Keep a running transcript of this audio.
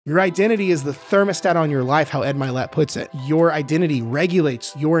Your identity is the thermostat on your life, how Ed Milet puts it. Your identity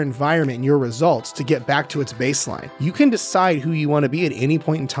regulates your environment and your results to get back to its baseline. You can decide who you want to be at any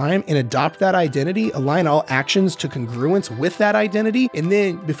point in time and adopt that identity, align all actions to congruence with that identity, and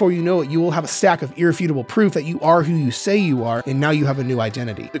then before you know it, you will have a stack of irrefutable proof that you are who you say you are, and now you have a new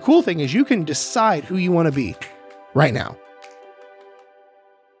identity. The cool thing is you can decide who you want to be right now.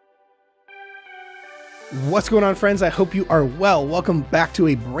 What's going on, friends? I hope you are well. Welcome back to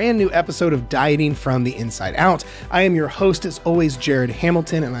a brand new episode of Dieting from the Inside Out. I am your host, as always, Jared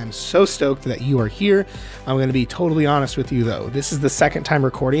Hamilton, and I'm so stoked that you are here. I'm going to be totally honest with you, though. This is the second time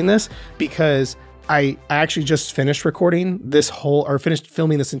recording this because I actually just finished recording finished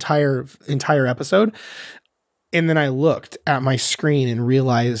filming this entire episode. And then I looked at my screen and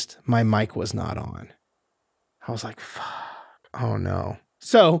realized my mic was not on. I was like, fuck, oh no.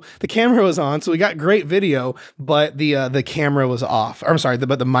 So the camera was on, so we got great video, but the camera was off. I'm sorry,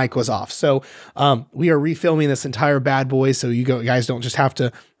 but the mic was off. So we are refilming this entire bad boy, so you guys don't just have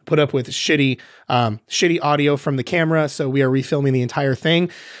to put up with shitty audio from the camera. So we are refilming the entire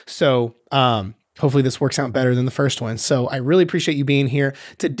thing. So hopefully this works out better than the first one. So I really appreciate you being here.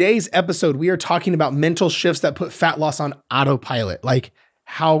 Today's episode, we are talking about mental shifts that put fat loss on autopilot. Like,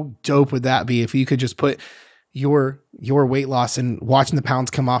 how dope would that be if you could just put your weight loss and watching the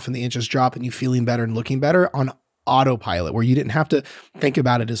pounds come off and the inches drop and you feeling better and looking better on autopilot, where you didn't have to think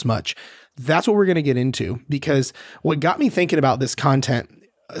about it as much. That's what we're going to get into, because what got me thinking about this content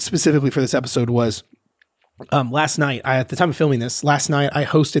specifically for this episode was last night, at the time of filming this, I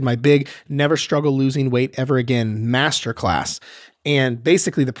hosted my big Never Struggle Losing Weight Ever Again Masterclass. And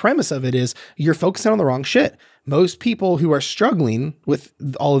basically the premise of it is you're focusing on the wrong shit. Most people who are struggling with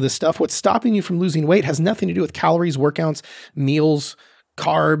all of this stuff, what's stopping you from losing weight has nothing to do with calories, workouts, meals,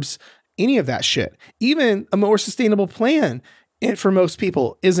 carbs, any of that shit. Even a more sustainable plan, and for most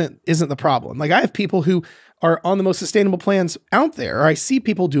people isn't the problem. Like, I have people who are on the most sustainable plans out there, or I see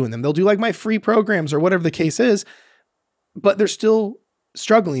people doing them. They'll do like my free programs or whatever the case is, but they're still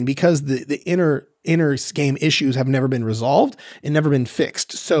struggling because the inner game issues have never been resolved and never been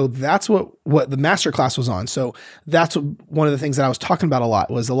fixed. So that's what the masterclass was on. So that's one of the things that I was talking about a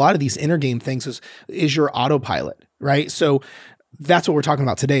lot of these inner game things is your autopilot, right? So that's what we're talking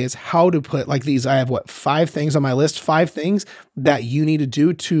about today, is how to put like these. I have 5 things on my list, 5 things that you need to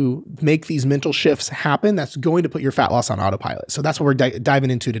do to make these mental shifts happen. That's going to put your fat loss on autopilot. So that's what we're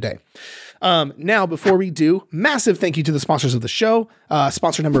diving into today. Now, before we do, massive thank you to the sponsors of the show.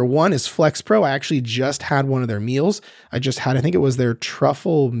 Sponsor number 1 is FlexPro. I actually just had one of their meals. I think it was their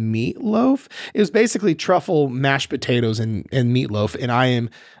truffle meatloaf. It was basically truffle mashed potatoes and meatloaf, and I am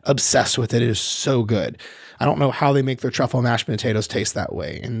obsessed with it. It is so good. I don't know how they make their truffle mashed potatoes taste that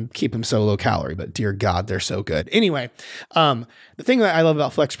way and keep them so low calorie, but dear God, they're so good. Anyway, the thing that I love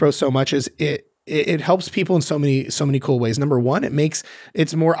about FlexPro so much is it helps people in so many cool ways. Number 1,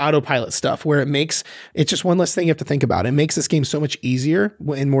 it's more autopilot stuff, where it's just one less thing you have to think about. It makes this game so much easier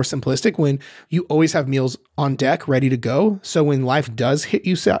and more simplistic when you always have meals on deck ready to go. So when life does hit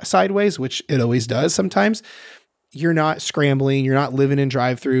you sideways, which it always does sometimes, you're not scrambling, you're not living in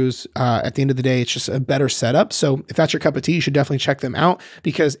drive-thrus. At the end of the day, it's just a better setup. So if that's your cup of tea, you should definitely check them out,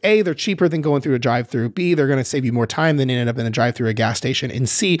 because A, they're cheaper than going through a drive-thru. B, they're going to save you more time than ending up in a drive-thru a gas station. And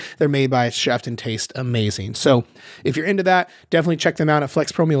C, they're made by a chef and taste amazing. So if you're into that, definitely check them out at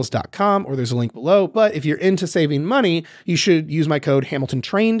flexpromeals.com, or there's a link below. But if you're into saving money, you should use my code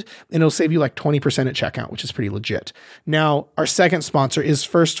HamiltonTrained, and it'll save you like 20% at checkout, which is pretty legit. Now, our second sponsor is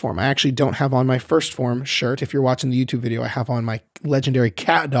First Form. I actually don't have on my First Form shirt. If you're watching the YouTube video, I have on my legendary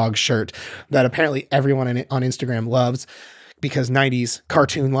cat dog shirt that apparently everyone on Instagram loves, because 90s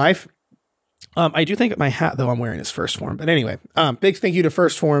cartoon life. I do think my hat, though, I'm wearing is First Form. But anyway, big thank you to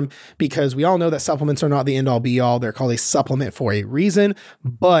First Form, because we all know that supplements are not the end all be all. They're called a supplement for a reason,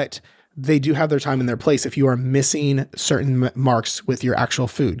 but they do have their time and their place if you are missing certain marks with your actual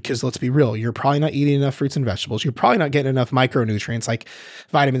food. Because let's be real, you're probably not eating enough fruits and vegetables. You're probably not getting enough micronutrients like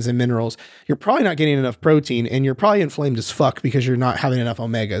vitamins and minerals. You're probably not getting enough protein, and you're probably inflamed as fuck because you're not having enough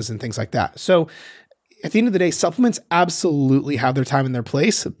omegas and things like that. So at the end of the day, supplements absolutely have their time and their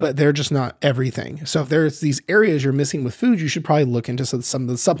place, but they're just not everything. So if there's these areas you're missing with food, you should probably look into some of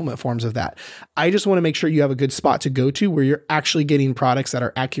the supplement forms of that. I just want to make sure you have a good spot to go to where you're actually getting products that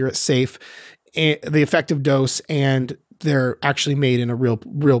are accurate, safe, the effective dose, and they're actually made in a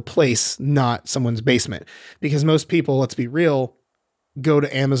real place, not someone's basement. Because most people, let's be real, go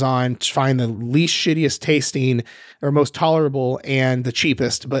to Amazon, find the least shittiest tasting or most tolerable and the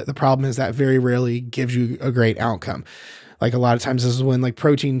cheapest. But the problem is that very rarely gives you a great outcome. Like a lot of times this is when like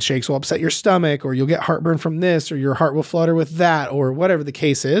protein shakes will upset your stomach, or you'll get heartburn from this, or your heart will flutter with that, or whatever the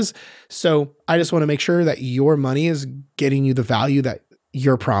case is. So I just want to make sure that your money is getting you the value that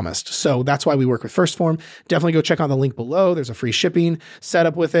you're promised. So that's why we work with First Form. Definitely go check out the link below. There's a free shipping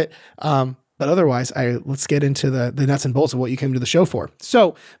setup with it. But otherwise, let's get into the nuts and bolts of what you came to the show for.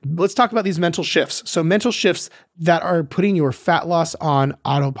 So let's talk about these mental shifts. So mental shifts that are putting your fat loss on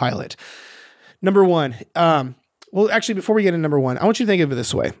autopilot. Number one, well, actually, before we get into number one, I want you to think of it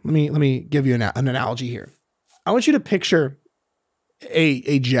this way. Let me give you an analogy here. I want you to picture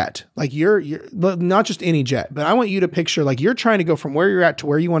a jet, like you're not just any jet, but I want you to picture like you're trying to go from where you're at to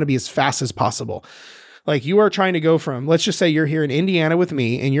where you want to be as fast as possible. Like you are trying to go from, let's just say you're here in Indiana with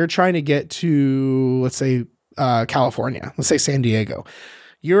me and you're trying to get to, let's say, California, let's say San Diego.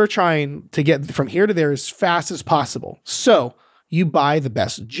 You're trying to get from here to there as fast as possible. So you buy the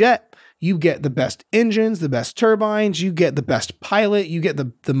best jet, you get the best engines, the best turbines, you get the best pilot, you get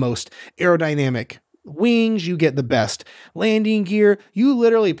the most aerodynamic wings, you get the best landing gear. You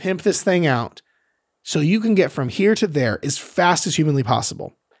literally pimp this thing out so you can get from here to there as fast as humanly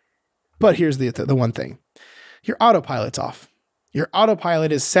possible. But here's the one thing. Your autopilot's off. Your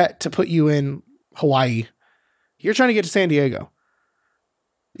autopilot is set to put you in Hawaii. You're trying to get to San Diego.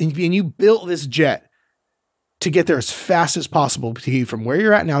 And you built this jet to get there as fast as possible to get from where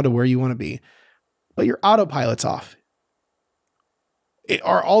you're at now to where you want to be. But your autopilot's off.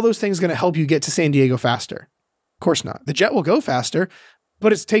 Are all those things going to help you get to San Diego faster? Of course not. The jet will go faster,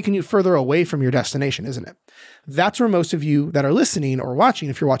 but it's taking you further away from your destination, isn't it? That's where most of you that are listening or watching,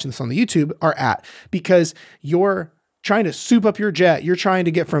 if you're watching this on the YouTube, are at, because you're trying to soup up your jet. You're trying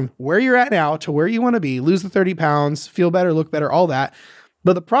to get from where you're at now to where you want to be, lose the 30 pounds, feel better, look better, all that.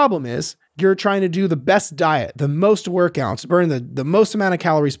 But the problem is you're trying to do the best diet, the most workouts, burn the most amount of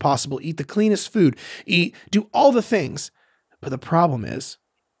calories possible, eat the cleanest food, do all the things. But the problem is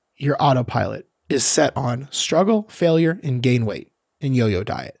your autopilot is set on struggle, failure, and gain weight and yo-yo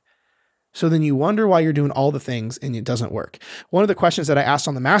diet. So then you wonder why you're doing all the things and it doesn't work. One of the questions that I asked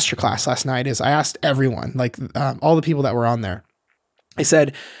on the Masterclass last night is I asked everyone, like all the people that were on there, I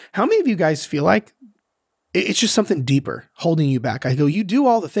said, how many of you guys feel like it's just something deeper holding you back? I go, you do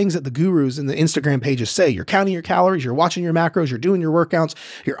all the things that the gurus and the Instagram pages say. You're counting your calories, you're watching your macros, you're doing your workouts,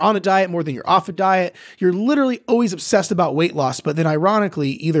 you're on a diet more than you're off a diet. You're literally always obsessed about weight loss, but then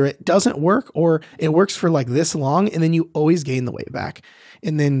ironically, either it doesn't work or it works for like this long, and then you always gain the weight back.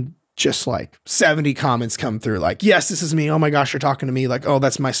 And then just like 70 comments come through like, yes, this is me. Oh my gosh, you're talking to me. Like, oh,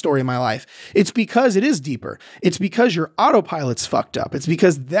 that's my story of my life. It's because it is deeper. It's because your autopilot's fucked up. It's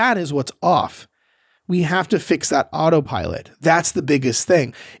because that is what's off. We have to fix that autopilot. That's the biggest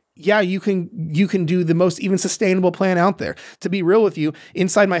thing. Yeah, you can do the most even sustainable plan out there. To be real with you,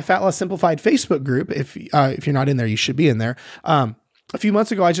 inside my Fat Loss Simplified Facebook group, if you're not in there, you should be in there. A few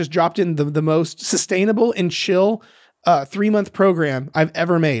months ago, I just dropped in the most sustainable and chill 3-month program I've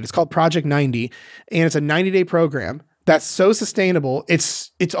ever made. It's called Project 90, and it's a 90-day program that's so sustainable.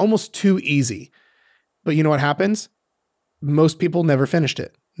 It's almost too easy. But you know what happens? Most people never finished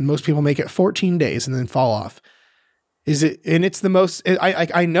it. Most people make it 14 days and then fall off. And it's the most,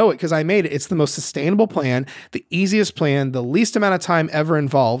 I know it because I made it. It's the most sustainable plan, the easiest plan, the least amount of time ever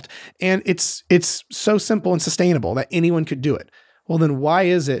involved. And it's so simple and sustainable that anyone could do it. Well, then why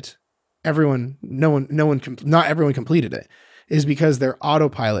is it not everyone completed it? Is because their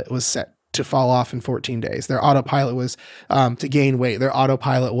autopilot was set to fall off in 14 days. Their autopilot was to gain weight. Their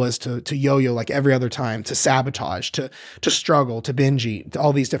autopilot was to yo-yo like every other time, to sabotage, to struggle, to binge eat, to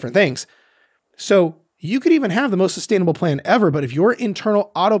all these different things. So you could even have the most sustainable plan ever, but if your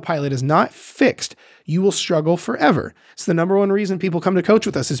internal autopilot is not fixed, you will struggle forever. It's the number one reason people come to coach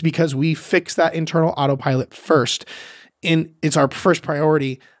with us is because we fix that internal autopilot first. And it's our first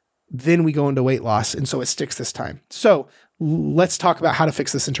priority. Then we go into weight loss. And so it sticks this time. So let's talk about how to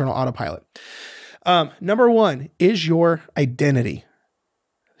fix this internal autopilot. Number one is your identity.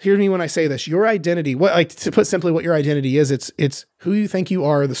 Hear me when I say this. Your identity, to put simply what your identity is, it's who you think you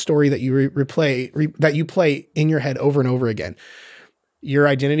are, the story that you that you play in your head over and over again. Your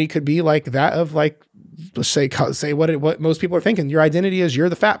identity could be like that of like, let's say what most people are thinking. Your identity is you're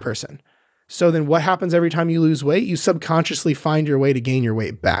the fat person. So then what happens every time you lose weight? You subconsciously find your way to gain your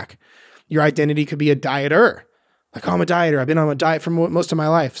weight back. Your identity could be a dieter. Like, oh, I'm a dieter. I've been on a diet for most of my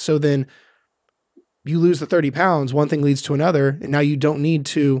life. So then you lose the 30 pounds, one thing leads to another, and now you don't need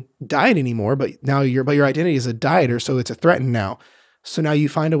to diet anymore, but your identity is a dieter, so it's a threatened now. So now you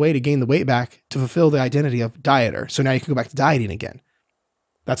find a way to gain the weight back to fulfill the identity of dieter. So now you can go back to dieting again.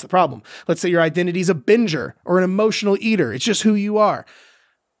 That's the problem. Let's say your identity is a binger or an emotional eater. It's just who you are.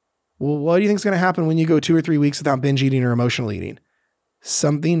 Well, what do you think is going to happen when you go 2 or 3 weeks without binge eating or emotional eating?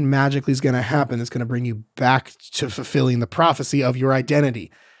 Something magically is going to happen that's going to bring you back to fulfilling the prophecy of your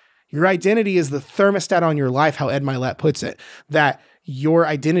identity. Your identity is the thermostat on your life, how Ed Milet puts it, that your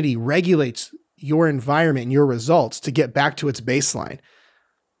identity regulates your environment and your results to get back to its baseline.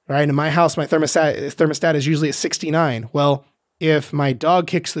 Right? In my house, my thermostat is usually at 69. Well, if my dog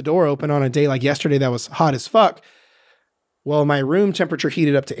kicks the door open on a day like yesterday that was hot as fuck, well, my room temperature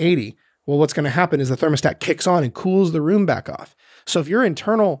heated up to 80. Well, what's going to happen is the thermostat kicks on and cools the room back off. So if your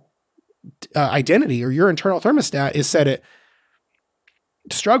internal identity or your internal thermostat is set at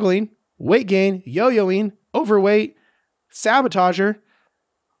struggling, weight gain, yo-yoing, overweight, sabotager,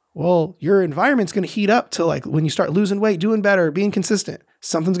 well, your environment's going to heat up to like when you start losing weight, doing better, being consistent.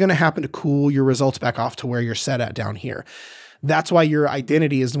 Something's going to happen to cool your results back off to where you're set at down here. That's why your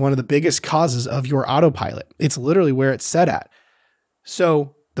identity is one of the biggest causes of your autopilot. It's literally where it's set at.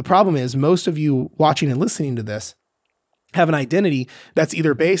 So the problem is most of you watching and listening to this have an identity that's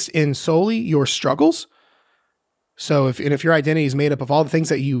either based in solely your struggles. So if your identity is made up of all the things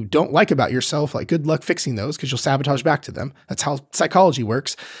that you don't like about yourself, like good luck fixing those because you'll sabotage back to them. That's how psychology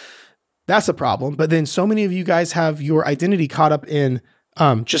works. That's a problem. But then so many of you guys have your identity caught up in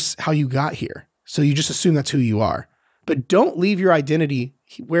just how you got here. So you just assume that's who you are. But don't leave your identity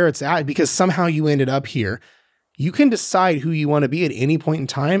where it's at because somehow you ended up here. You can decide who you want to be at any point in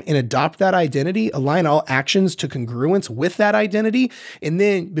time and adopt that identity, align all actions to congruence with that identity. And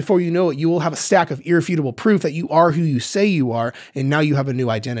then before you know it, you will have a stack of irrefutable proof that you are who you say you are. And now you have a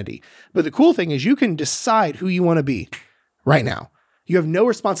new identity. But the cool thing is you can decide who you want to be right now. You have no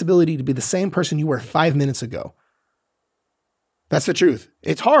responsibility to be the same person you were 5 minutes ago. That's the truth.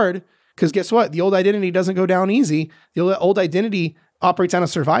 It's hard because guess what? The old identity doesn't go down easy. The old identity operates on a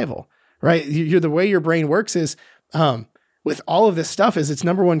survival. Right? The way your brain works is with all of this stuff is its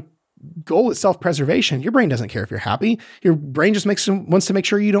number one goal is self-preservation. Your brain doesn't care if you're happy. Your brain just wants to make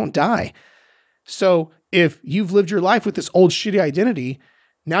sure you don't die. So if you've lived your life with this old shitty identity,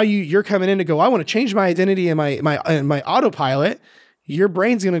 now you're coming in to go, I want to change my identity and my autopilot. Your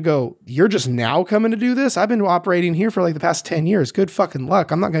brain's going to go, you're just now coming to do this? I've been operating here for like the past 10 years. Good fucking luck.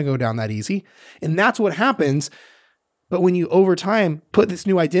 I'm not going to go down that easy. And that's what happens. But when you over time put this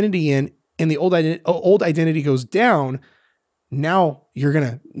new identity in and the old identity goes down, now you're going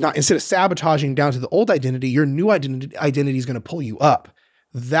to not, instead of sabotaging down to the old identity, your new identity is going to pull you up.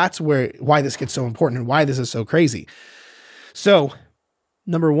 That's why this gets so important and why this is so crazy. So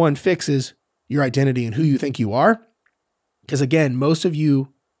number one fix is your identity and who you think you are. Because again, most of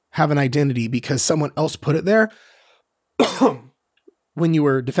you have an identity because someone else put it there when you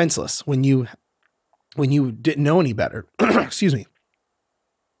were defenseless, when you didn't know any better. Excuse me.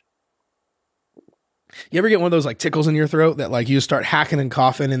 You ever get one of those like tickles in your throat that like you start hacking and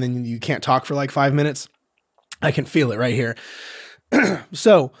coughing and then you can't talk for like 5 minutes? I can feel it right here.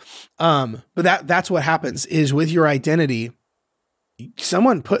 So, but that's what happens is with your identity,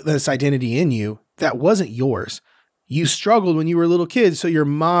 someone put this identity in you that wasn't yours. You struggled when you were a little kid. So your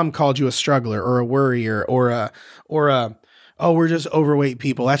mom called you a struggler or a worrier or a, oh, we're just overweight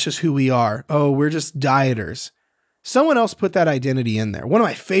people. That's just who we are. Oh, we're just dieters. Someone else put that identity in there. One of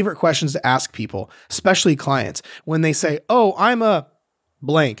my favorite questions to ask people, especially clients, when they say, oh, I'm a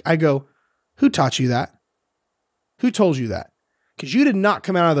blank. I go, who taught you that? Who told you that? Because you did not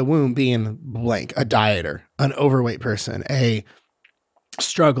come out of the womb being blank, a dieter, an overweight person, a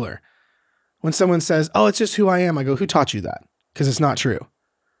struggler. When someone says, oh, it's just who I am, I go, who taught you that? Because it's not true.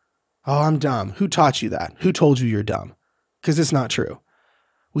 Oh, I'm dumb. Who taught you that? Who told you you're dumb? Because it's not true.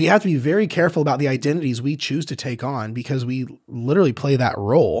 We have to be very careful about the identities we choose to take on because we literally play that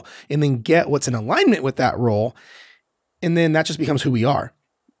role and then get what's in alignment with that role. And then that just becomes who we are.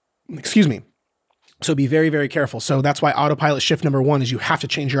 Excuse me. So be very, very careful. So that's why autopilot shift number one is you have to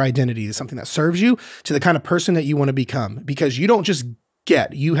change your identity to something that serves you, to the kind of person that you want to become, because you don't just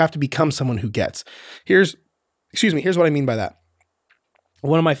get, you have to become someone who gets. Here's what I mean by that.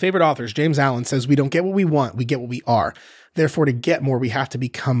 One of my favorite authors, James Allen, says we don't get what we want, we get what we are. Therefore, to get more, we have to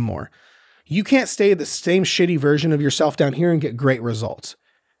become more. You can't stay the same shitty version of yourself down here and get great results.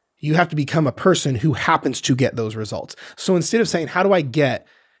 You have to become a person who happens to get those results. So instead of saying, how do I get?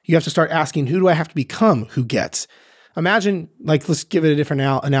 You have to start asking, who do I have to become who gets? Imagine, like, let's give it a different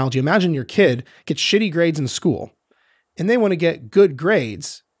analogy. Imagine your kid gets shitty grades in school and they want to get good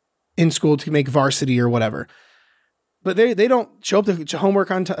grades in school to make varsity or whatever. But they don't show up to homework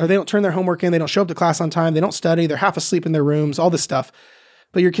on time, or they don't turn their homework in. They don't show up to class on time. They don't study. They're half asleep in their rooms, all this stuff.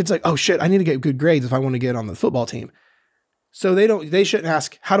 But your kid's like, oh shit, I need to get good grades if I want to get on the football team. So they shouldn't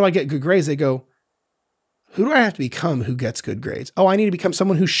ask, how do I get good grades? They go, who do I have to become who gets good grades? Oh, I need to become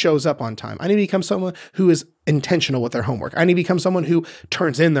someone who shows up on time. I need to become someone who is intentional with their homework. I need to become someone who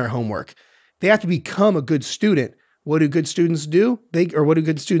turns in their homework. They have to become a good student. What do good students do? What do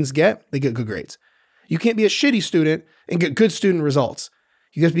good students get? They get good grades. You can't be a shitty student and get good student results.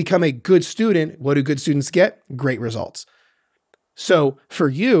 You have to become a good student. What do good students get? Great results. So for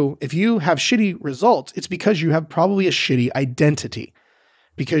you, if you have shitty results, it's because you have probably a shitty identity,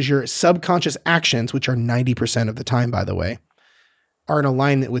 because your subconscious actions, which are 90% of the time, by the way, are in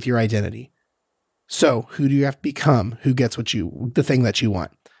alignment with your identity. So who do you have to become? Who gets the thing that you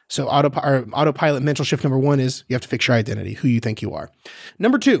want? So autopilot mental shift number 1 is you have to fix your identity, who you think you are.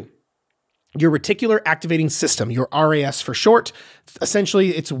 Number 2, your reticular activating system, your RAS for short.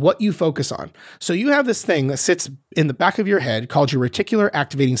 Essentially, it's what you focus on. So you have this thing that sits in the back of your head called your reticular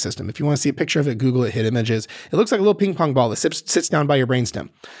activating system. If you want to see a picture of it, Google it, hit images. It looks like a little ping pong ball that sits down by your brainstem.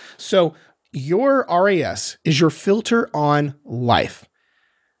 So your RAS is your filter on life.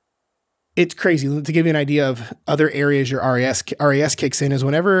 It's crazy. To give you an idea of other areas your RAS kicks in is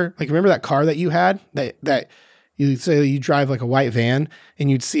whenever, like, remember that car that you had that you say you drive like a white van and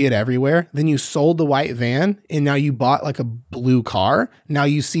you'd see it everywhere. Then you sold the white van and now you bought like a blue car. Now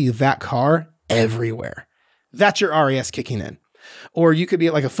you see that car everywhere. That's your RAS kicking in. Or you could be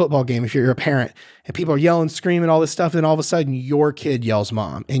at like a football game if you're a parent and people are yelling, screaming, all this stuff. Then all of a sudden your kid yells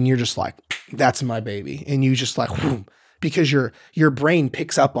mom and you're just like, that's my baby. And you just like, whoom, because your brain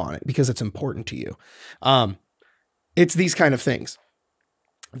picks up on it because it's important to you. It's these kind of things.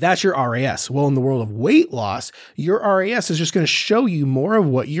 That's your RAS. Well, in the world of weight loss, your RAS is just going to show you more of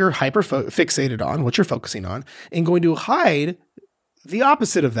what you're fixated on, what you're focusing on, and going to hide the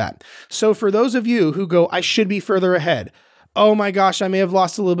opposite of that. So for those of you who go, I should be further ahead. Oh my gosh, I may have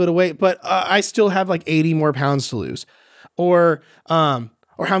lost a little bit of weight, but I still have like 80 more pounds to lose. Or how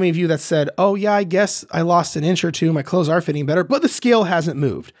many of you that said, oh yeah, I guess I lost an inch or two. My clothes are fitting better, but the scale hasn't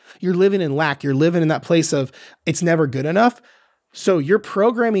moved. You're living in lack. You're living in that place of it's never good enough. So you're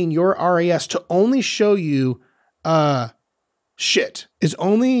programming your RAS to only show you shit, is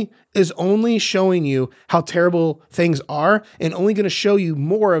only showing you how terrible things are and only going to show you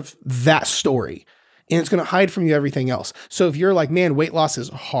more of that story. And it's going to hide from you everything else. So if you're like, man, weight loss is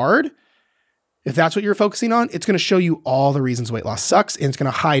hard, if that's what you're focusing on, it's going to show you all the reasons weight loss sucks, and it's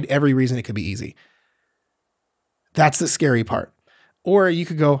going to hide every reason it could be easy. That's the scary part. Or you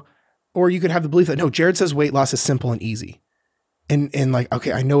could have the belief that, no, Jared says weight loss is simple and easy. And like,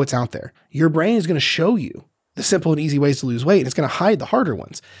 okay, I know it's out there. Your brain is going to show you the simple and easy ways to lose weight, and it's going to hide the harder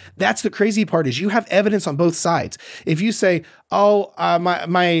ones. That's the crazy part, is you have evidence on both sides. If you say, oh, I'm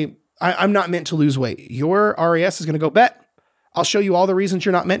not meant to lose weight, your RAS is going to go, bet, I'll show you all the reasons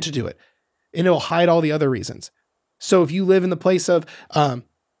you're not meant to do it. And it'll hide all the other reasons. So if you live in the place of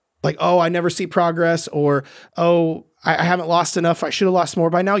like, oh, I never see progress, or, oh, I haven't lost enough, I should have lost more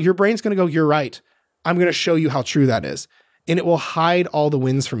by now, your brain's going to go, you're right. I'm going to show you how true that is. And it will hide all the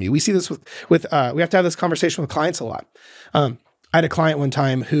wins from you. We see this with we have to have this conversation with clients a lot. I had a client one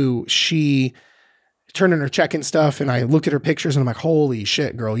time who she turned in her check-in stuff, and I looked at her pictures and I'm like, holy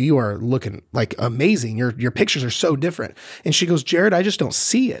shit, girl, you are looking like amazing. Your pictures are so different. And she goes, Jared, I just don't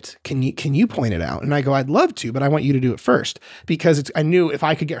see it. Can you point it out? And I go, I'd love to, but I want you to do it first, because I knew if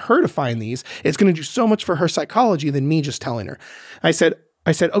I could get her to find these, it's going to do so much for her psychology than me just telling her. I said,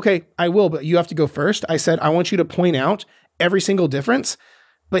 okay, I will, but you have to go first. I said, I want you to point out every single difference,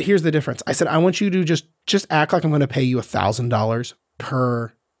 but here's the difference. I said, I want you to just act like I'm going to pay you $1,000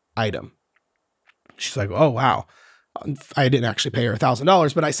 per item. She's like, oh, wow. I didn't actually pay her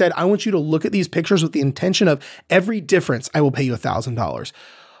 $1,000, but I said, I want you to look at these pictures with the intention of every difference, I will pay you $1,000.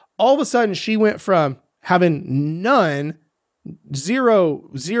 All of a sudden, she went from having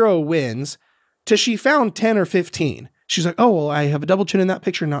zero wins to she found 10 or 15. She's like, oh, well, I have a double chin in that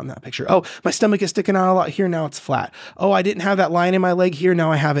picture, not in that picture. Oh, my stomach is sticking out a lot here. Now it's flat. Oh, I didn't have that line in my leg here. Now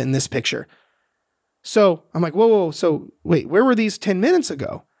I have it in this picture. So I'm like, whoa. So wait, where were these 10 minutes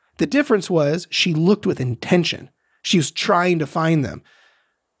ago? The difference was she looked with intention. She was trying to find them,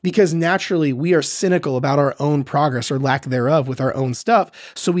 because naturally we are cynical about our own progress or lack thereof with our own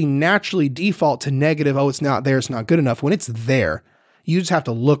stuff. So we naturally default to negative. Oh, it's not there. It's not good enough. When it's there, you just have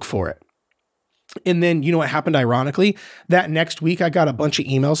to look for it. And then, you know what happened ironically? That next week, I got a bunch of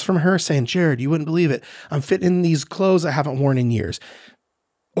emails from her saying, Jared, you wouldn't believe it. I'm fitting in these clothes I haven't worn in years.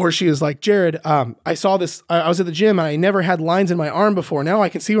 Or she was like, Jared, I saw this, I was at the gym and I never had lines in my arm before. Now I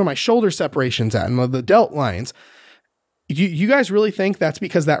can see where my shoulder separation's at and the delt lines. You guys really think that's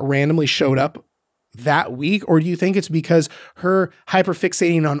because that randomly showed up that week? Or do you think it's because her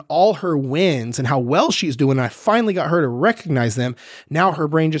hyperfixating on all her wins and how well she's doing, and I finally got her to recognize them? Now her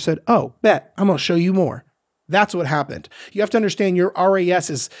brain just said, oh, bet, I'm going to show you more. That's what happened. You have to understand your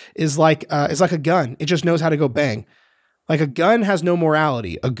RAS is like a gun. It just knows how to go bang. Like a gun has no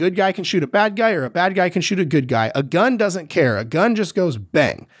morality. A good guy can shoot a bad guy, or a bad guy can shoot a good guy. A gun doesn't care. A gun just goes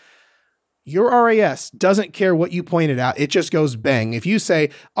bang. Your RAS doesn't care what you pointed out. It just goes bang. If you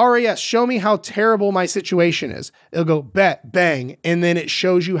say, RAS, show me how terrible my situation is, it'll go bet, bang, and then it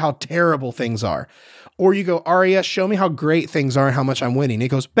shows you how terrible things are. Or you go, RAS, show me how great things are and how much I'm winning. It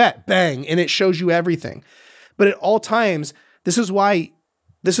goes bet, bang, and it shows you everything. But at all times, this is why,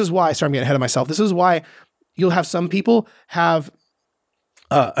 sorry, I'm getting ahead of myself. This is why you'll have some people have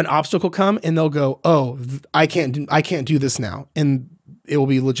an obstacle come and they'll go, oh, I can't do this now. And it will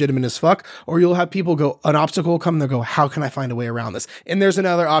be legitimate as fuck. Or you'll have people go, an obstacle will come and they'll go, how can I find a way around this? And there's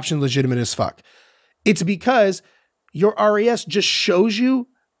another option, legitimate as fuck. It's because your RAS just shows you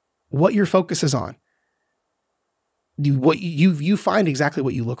what your focus is on. You find exactly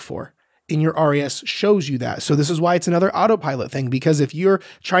what you look for. And your RAS shows you that. So this is why it's another autopilot thing, because if you're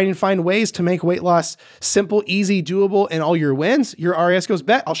trying to find ways to make weight loss simple, easy, doable, and all your wins, your RAS goes,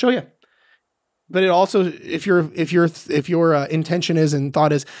 bet, I'll show you. But it also, if your intention is and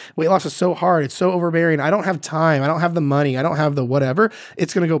thought is weight loss is so hard, it's so overbearing, I don't have time, I don't have the money, I don't have the whatever,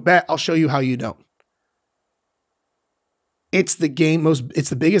 it's going to go, bet, I'll show you how you don't. It's the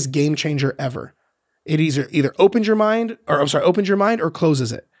biggest game changer ever. It either opens your mind or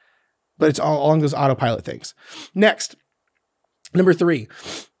closes it. But it's all along those autopilot things. Next, number 3,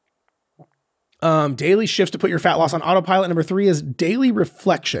 daily shifts to put your fat loss on autopilot. Number 3 is daily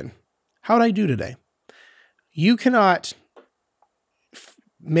reflection. How did I do today? You cannot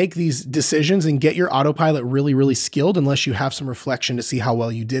make these decisions and get your autopilot really, really skilled unless you have some reflection to see how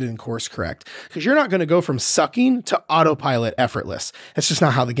well you did in course correct. Because you're not going to go from sucking to autopilot effortless. That's just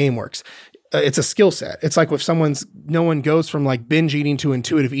not how the game works. It's a skill set. It's like if no one goes from like binge eating to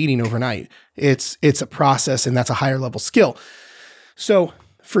intuitive eating overnight. It's a process, and that's a higher level skill. So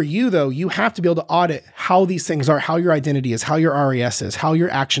for you though, you have to be able to audit how these things are, how your identity is, how your RAS is, how your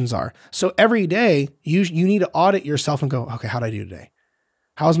actions are. So every day you need to audit yourself and go, okay, how did I do today?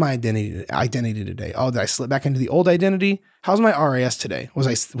 How's my identity today? Oh, did I slip back into the old identity? How's my RAS today? What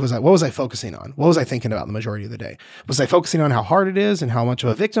was I focusing on? What was I thinking about the majority of the day? Was I focusing on how hard it is and how much of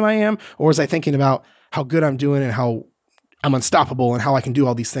a victim I am? Or was I thinking about how good I'm doing and how I'm unstoppable and how I can do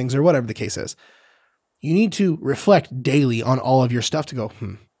all these things, or whatever the case is? You need to reflect daily on all of your stuff to go,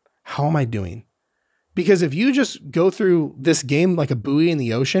 how am I doing? Because if you just go through this game like a buoy in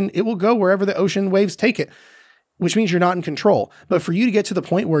the ocean, it will go wherever the ocean waves take it, which means you're not in control. But for you to get to the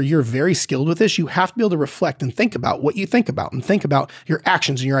point where you're very skilled with this, you have to be able to reflect and think about what you think about, and think about your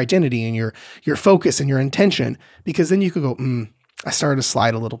actions and your identity and your focus and your intention, because then you could go, I started to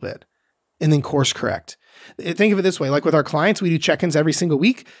slide a little bit, and then course correct. Think of it this way. Like with our clients, we do check-ins every single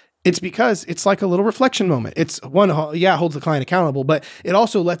week. It's because it's like a little reflection moment. It's one, holds the client accountable, but it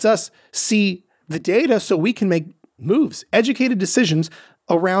also lets us see the data so we can make moves, educated decisions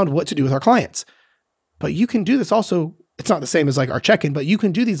around what to do with our clients. But you can do this also. It's not the same as like our check-in, but you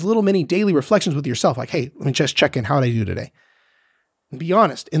can do these little mini daily reflections with yourself. Like, hey, let me just check in. How did I do today? And be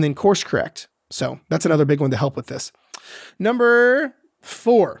honest, and then course correct. So that's another big one to help with this. Number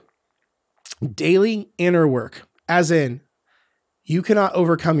 4, daily inner work. As in, you cannot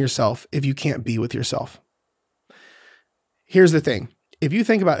overcome yourself if you can't be with yourself. Here's the thing. If you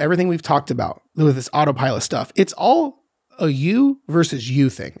think about everything we've talked about with this autopilot stuff, it's all a you versus you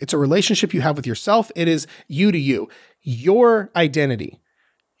thing. It's a relationship you have with yourself. It is you to you, your identity,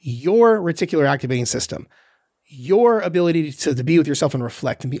 your reticular activating system, your ability to be with yourself and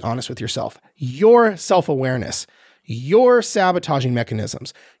reflect and be honest with yourself, your self-awareness, your sabotaging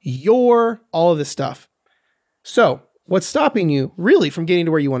mechanisms, your all of this stuff. So what's stopping you really from getting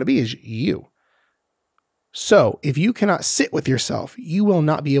to where you want to be is you. So if you cannot sit with yourself, you will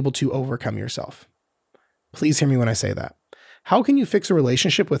not be able to overcome yourself. Please hear me when I say that. How can you fix a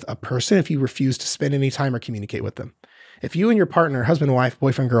relationship with a person if you refuse to spend any time or communicate with them? If you and your partner, husband, wife,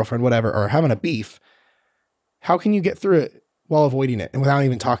 boyfriend, girlfriend, whatever, are having a beef, how can you get through it while avoiding it and without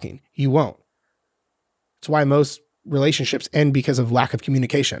even talking? You won't. It's why most relationships end because of lack of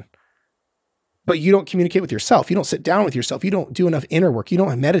communication. But you don't communicate with yourself. You don't sit down with yourself. You don't do enough inner work. You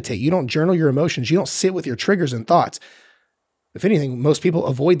don't meditate. You don't journal your emotions. You don't sit with your triggers and thoughts. If anything, most people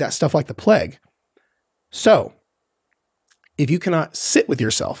avoid that stuff like the plague. So if you cannot sit with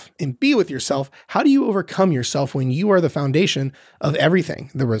yourself and be with yourself, how do you overcome yourself when you are the foundation of everything,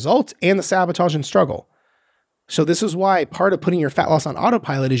 the results and the sabotage and struggle? So this is why part of putting your fat loss on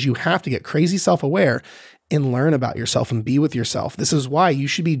autopilot is you have to get crazy self-aware and learn about yourself and be with yourself. This is why you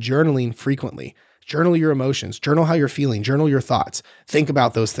should be journaling frequently. Journal your emotions, journal how you're feeling, journal your thoughts. Think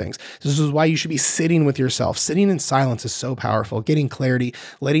about those things. This is why you should be sitting with yourself. Sitting in silence is so powerful. Getting clarity,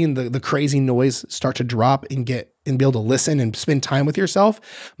 letting the crazy noise start to drop and be able to listen and spend time with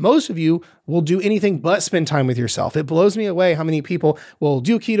yourself. Most of you will do anything but spend time with yourself. It blows me away how many people will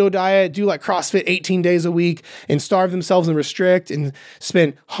do a keto diet, do like CrossFit 18 days a week and starve themselves and restrict and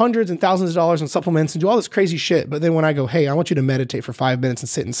spend hundreds and thousands of dollars on supplements and do all this crazy shit. But then when I go, hey, I want you to meditate for 5 minutes and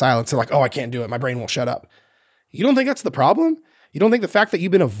sit in silence, they're like, oh, I can't do it. My brain won't shut up. You don't think that's the problem? You don't think the fact that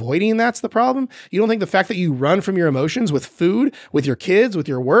you've been avoiding that's the problem? You don't think the fact that you run from your emotions with food, with your kids, with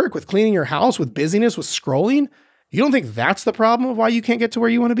your work, with cleaning your house, with busyness, with scrolling? You don't think that's the problem of why you can't get to where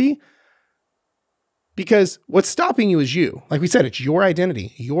you want to be? Because what's stopping you is you. Like we said, it's your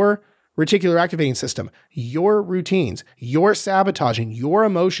identity, your reticular activating system, your routines, your sabotaging, your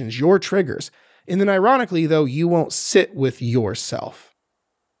emotions, your triggers. And then ironically, though, you won't sit with yourself.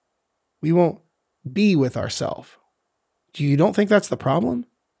 We won't be with ourselves. You don't think that's the problem?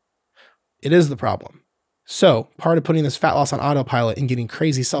 It is the problem. So part of putting this fat loss on autopilot and getting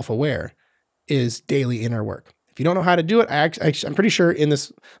crazy self-aware is daily inner work. If you don't know how to do it, I'm pretty sure in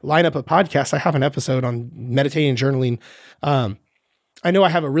this lineup of podcasts, I have an episode on meditating and journaling. I know I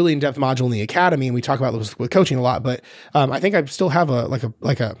have a really in-depth module in the academy, and we talk about this with coaching a lot, but I think I still have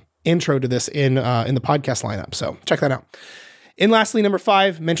a intro to this in the podcast lineup. So check that out. And lastly, number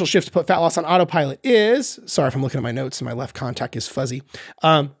 5, mental shift to put fat loss on autopilot is, sorry if I'm looking at my notes and my left contact is fuzzy.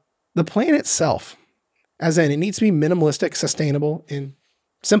 The plan itself, as in it needs to be minimalistic, sustainable, and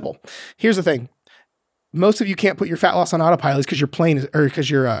simple. Here's the thing. Most of you can't put your fat loss on autopilot because your plan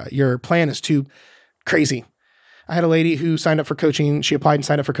is too crazy. I had a lady who signed up for coaching. She applied and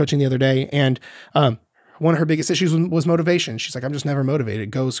signed up for coaching the other day. And one of her biggest issues was motivation. She's like, I'm just never motivated.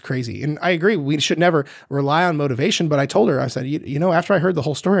 It goes crazy. And I agree. We should never rely on motivation. But I told her, I said, you know, after I heard the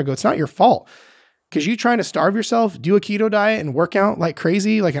whole story, I go, it's not your fault. Because you trying to starve yourself, do a keto diet and work out like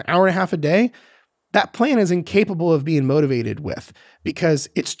crazy, like an hour and a half a day, that plan is incapable of being motivated with because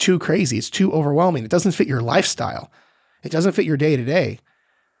it's too crazy. It's too overwhelming. It doesn't fit your lifestyle. It doesn't fit your day to day.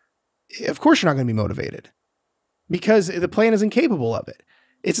 Of course, you're not going to be motivated because the plan is incapable of it.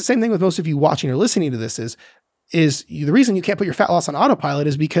 It's the same thing with most of you watching or listening to this is the reason you can't put your fat loss on autopilot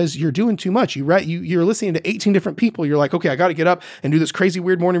is because you're doing too much. You're listening to 18 different people. You're like, okay, I got to get up and do this crazy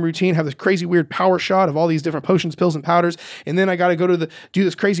weird morning routine, have this crazy weird power shot of all these different potions, pills, and powders. And then I got to go do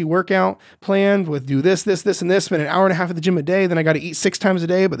this crazy workout plan with do this, and this, spend an hour and a half at the gym a day. Then I got to eat 6 times a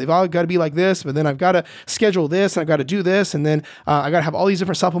day, but they've all got to be like this. But then I've got to schedule this and I've got to do this. And then I got to have all these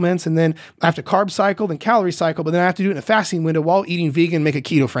different supplements. And then I have to carb cycle, then calorie cycle, but then I have to do it in a fasting window while eating vegan, make it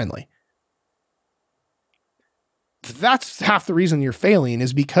keto friendly. That's half the reason you're failing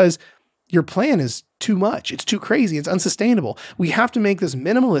is because your plan is too much. It's too crazy. It's unsustainable. We have to make this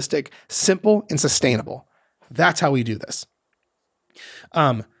minimalistic, simple, and sustainable. That's how we do this.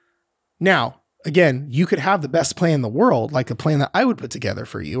 Now, again, you could have the best plan in the world, like a plan that I would put together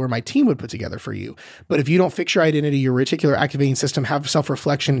for you or my team would put together for you. But if you don't fix your identity, your reticular activating system, have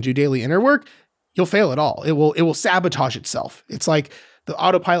self-reflection, and do daily inner work, you'll fail at all. It will sabotage itself. It's like the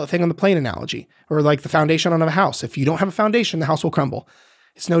autopilot thing on the plane analogy, or like the foundation on a house. If you don't have a foundation, the house will crumble.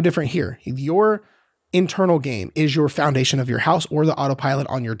 It's no different here. Your internal game is your foundation of your house or the autopilot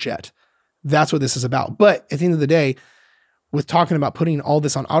on your jet. That's what this is about. But at the end of the day, with talking about putting all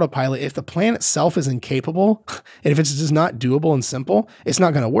this on autopilot, if the plan itself is incapable, and if it's just not doable and simple, it's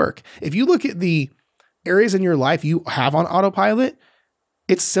not going to work. If you look at the areas in your life you have on autopilot,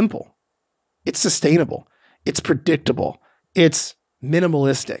 it's simple. It's sustainable. It's predictable. It's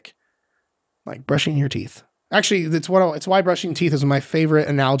minimalistic, like brushing your teeth. Actually, it's why brushing teeth is my favorite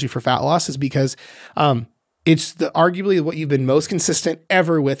analogy for fat loss is because it's arguably what you've been most consistent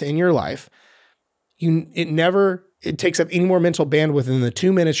ever with in your life. It takes up any more mental bandwidth in the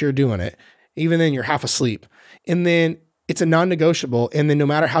 2 minutes you're doing it. Even then you're half asleep. And then it's a non-negotiable. And then no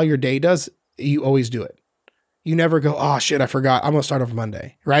matter how your day does, you always do it. You never go, oh shit, I forgot. I'm going to start over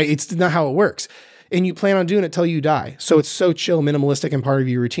Monday, right? It's not how it works. And you plan on doing it till you die. So it's so chill, minimalistic, and part of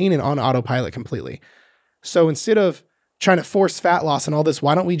your routine and on autopilot completely. So instead of trying to force fat loss and all this,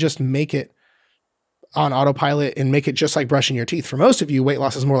 why don't we just make it on autopilot and make it just like brushing your teeth? For most of you, weight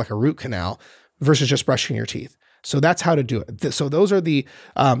loss is more like a root canal versus just brushing your teeth. So that's how to do it. So those are the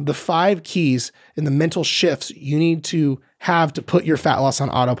 5 keys and the mental shifts you need to have to put your fat loss on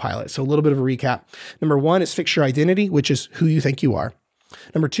autopilot. So a little bit of a recap. Number 1 is fix your identity, which is who you think you are.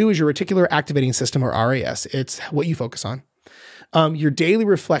 Number 2 is your reticular activating system, or RAS. It's what you focus on. Your daily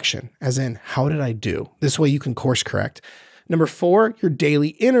reflection, as in, how did I do? This way you can course correct. Number 4, your daily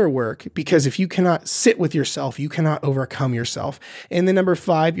inner work, because if you cannot sit with yourself, you cannot overcome yourself. And then number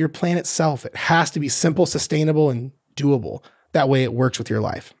 5, your plan itself. It has to be simple, sustainable, and doable. That way it works with your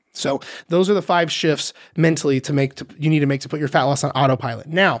life. So those are the 5 shifts mentally you need to make to put your fat loss on autopilot.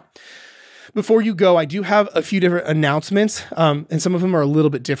 Now, before you go, I do have a few different announcements, and some of them are a little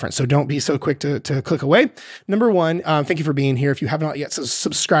bit different, so don't be so quick to click away. Number 1, thank you for being here. If you have not yet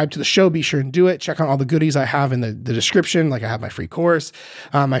subscribed to the show, be sure and do it. Check out all the goodies I have in the description, like I have my free course,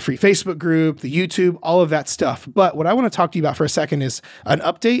 my free Facebook group, the YouTube, all of that stuff. But what I want to talk to you about for a second is an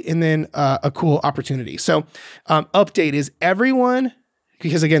update and then a cool opportunity. So update is everyone,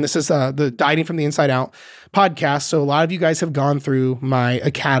 because again, this is the Dieting from the Inside Out podcast. So a lot of you guys have gone through my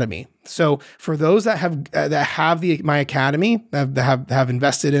academy. So for those that have my academy, that have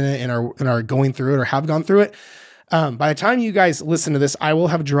invested in it and are going through it or have gone through it, by the time you guys listen to this, I will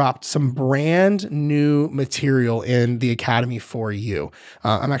have dropped some brand new material in the academy for you.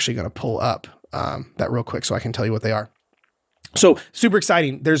 I'm actually going to pull up that real quick so I can tell you what they are. So super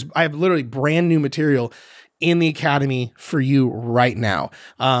exciting. I have literally brand new material in the academy for you right now.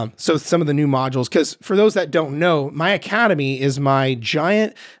 So some of the new modules, because for those that don't know, my academy is my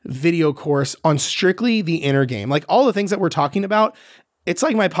giant video course on strictly the inner game. Like all the things that we're talking about, it's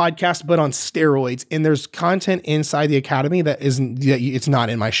like my podcast, but on steroids. And there's content inside the academy that it's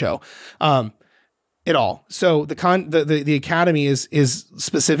not in my show. At all. So the academy is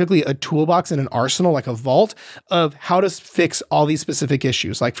specifically a toolbox and an arsenal, like a vault of how to fix all these specific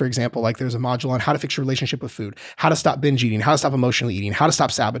issues. Like for example, like there's a module on how to fix your relationship with food, how to stop binge eating, how to stop emotional eating, how to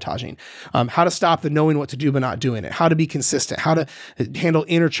stop sabotaging, how to stop the knowing what to do but not doing it, how to be consistent, how to handle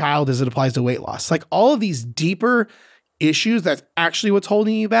inner child as it applies to weight loss. Like all of these deeper issues, that's actually what's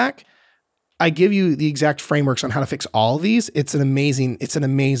holding you back. I give you the exact frameworks on how to fix all of these. It's an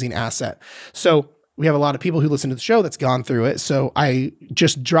amazing asset. So we have a lot of people who listen to the show that's gone through it. So I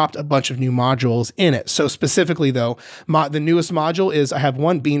just dropped a bunch of new modules in it. So specifically though, the newest module is I have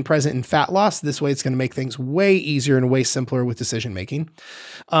 1, being present in fat loss. This way it's going to make things way easier and way simpler with decision making.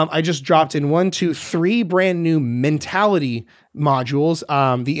 I just dropped in 1, 2, 3 brand new mentality modules.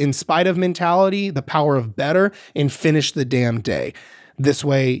 The in spite of mentality, the power of better, and finish the damn day. This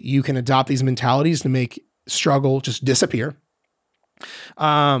way you can adopt these mentalities to make struggle just disappear.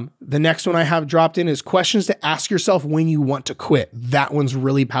 The next one I have dropped in is questions to ask yourself when you want to quit. That one's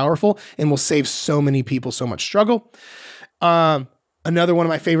really powerful and will save so many people so much struggle. Another one of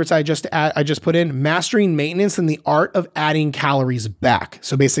my favorites I just put in, mastering maintenance and the art of adding calories back.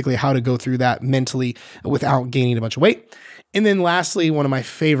 So basically how to go through that mentally without gaining a bunch of weight. And then lastly, one of my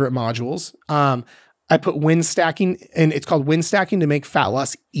favorite modules, I put win stacking, and it's called win stacking to make fat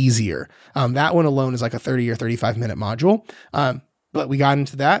loss easier. That one alone is like a 30 or 35 minute module. But we got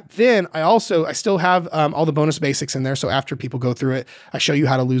into that. Then I still have all the bonus basics in there. So after people go through it, I show you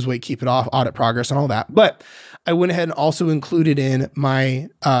how to lose weight, keep it off, audit progress and all that. But I went ahead and also included in my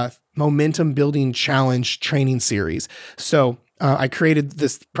momentum building challenge training series. So I created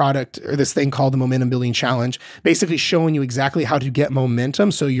this product or this thing called the Momentum Building Challenge, basically showing you exactly how to get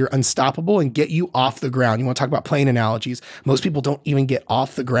momentum so you're unstoppable and get you off the ground. You want to talk about plane analogies. Most people don't even get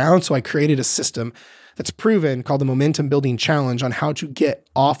off the ground. So I created a system that's proven called the Momentum Building Challenge on how to get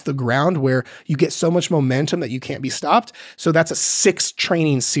off the ground where you get so much momentum that you can't be stopped. So that's a 6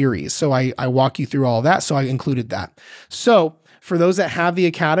 training series. So I walk you through all of that. So I included that. So for those that have the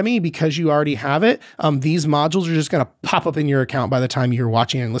academy, because you already have it, these modules are just going to pop up in your account by the time you're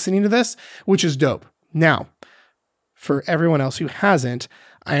watching and listening to this, which is dope. Now, for everyone else who hasn't,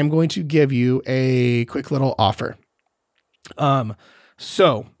 I am going to give you a quick little offer.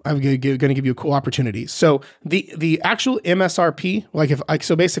 So I'm going to give you a cool opportunity. So the actual MSRP,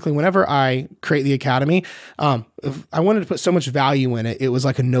 so basically whenever I create the academy, if I wanted to put so much value in it, it was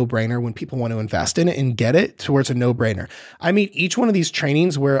like a no-brainer when people want to invest in it and get it to where it's a no-brainer. I mean, each one of these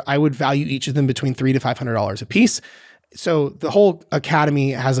trainings where I would value each of them between $300 to $500 a piece. So the whole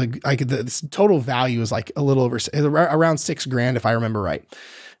academy has the total value is like a little over around $6,000 if I remember right.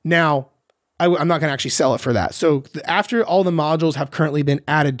 Now, I'm not going to actually sell it for that. So after all the modules have currently been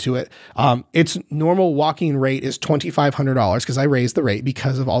added to it, its normal walking rate is $2,500 because I raised the rate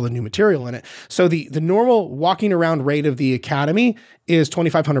because of all the new material in it. So the normal walking around rate of the academy is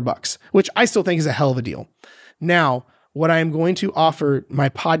 $2,500, which I still think is a hell of a deal. Now, what I am going to offer my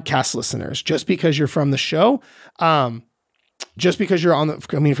podcast listeners, just because you're from the show, just because you're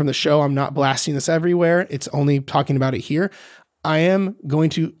coming from the show, I'm not blasting this everywhere. It's only talking about it here. I am going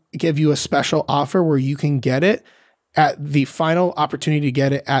to give you a special offer where you can get it at the final opportunity to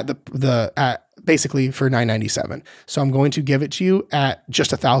get it at basically for $997. So I'm going to give it to you at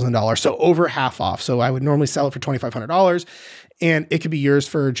just $1,000. So over half off. So I would normally sell it for $2,500 and it could be yours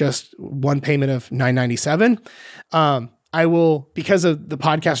for just one payment of $997. I will, because of the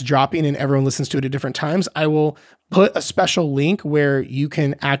podcast dropping and everyone listens to it at different times, I will put a special link where you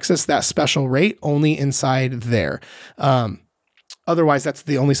can access that special rate only inside there. Otherwise, that's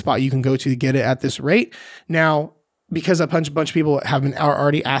the only spot you can go to get it at this rate. Now, because a bunch of people are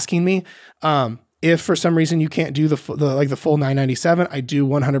already asking me, if for some reason you can't do the full $997, I do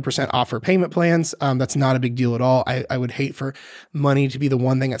 100% offer payment plans. That's not a big deal at all. I would hate for money to be the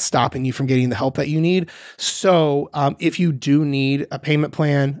one thing that's stopping you from getting the help that you need. So if you do need a payment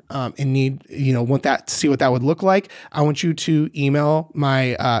plan and want that to see what that would look like, I want you to email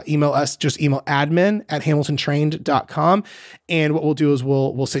email admin@hamiltontrained.com. And what we'll do is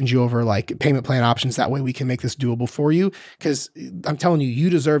we'll send you over like payment plan options. That way we can make this doable for you. Because I'm telling you,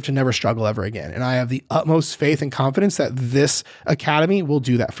 you deserve to never struggle ever again. And I have the utmost faith and confidence that this academy will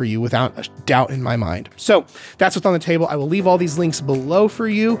do that for you without a doubt in my mind. So that's what's on the table. I will leave all these links below for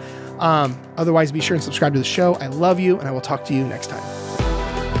you. Otherwise, be sure and subscribe to the show. I love you, and I will talk to you next time.